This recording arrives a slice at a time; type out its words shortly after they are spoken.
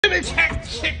Fitment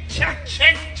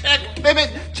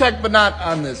check, but not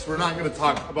on this. We're not going to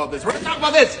talk about this. We're going to talk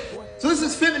about this. So this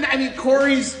is fitment. I mean,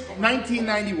 Corey's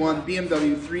 1991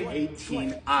 BMW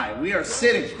 318i. We are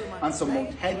sitting on some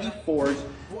Motegi Forged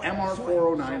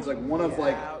MR409s, like one of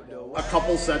like a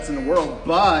couple sets in the world,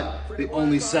 but the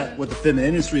only set with the Fitment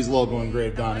Industries logo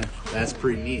engraved on it. That's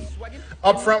pretty neat.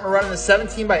 Up front, we're running a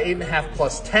 17 by 8.5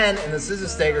 plus 10, and this is a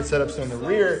staggered setup. So in the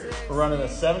rear, we're running a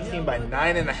 17 by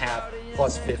 9.5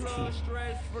 plus 15.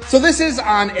 So this is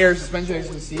on air suspension, as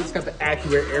you can see. It's got the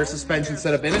accurate air suspension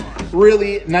setup in it.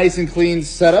 Really nice and clean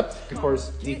setup. Of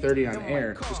course, E30 on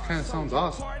air. Just kind of sounds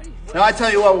awesome. Now, I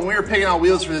tell you what, when we were picking out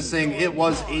wheels for this thing, it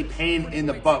was a pain in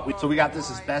the butt. So we got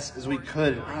this as best as we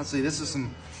could. Honestly, this is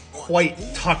some quite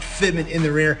tucked fitment in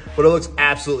the rear, but it looks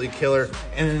absolutely killer.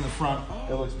 And in the front,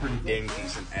 it looks pretty dang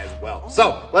decent as well.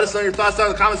 So let us know your thoughts down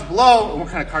in the comments below and what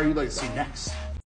kind of car you'd like to see next.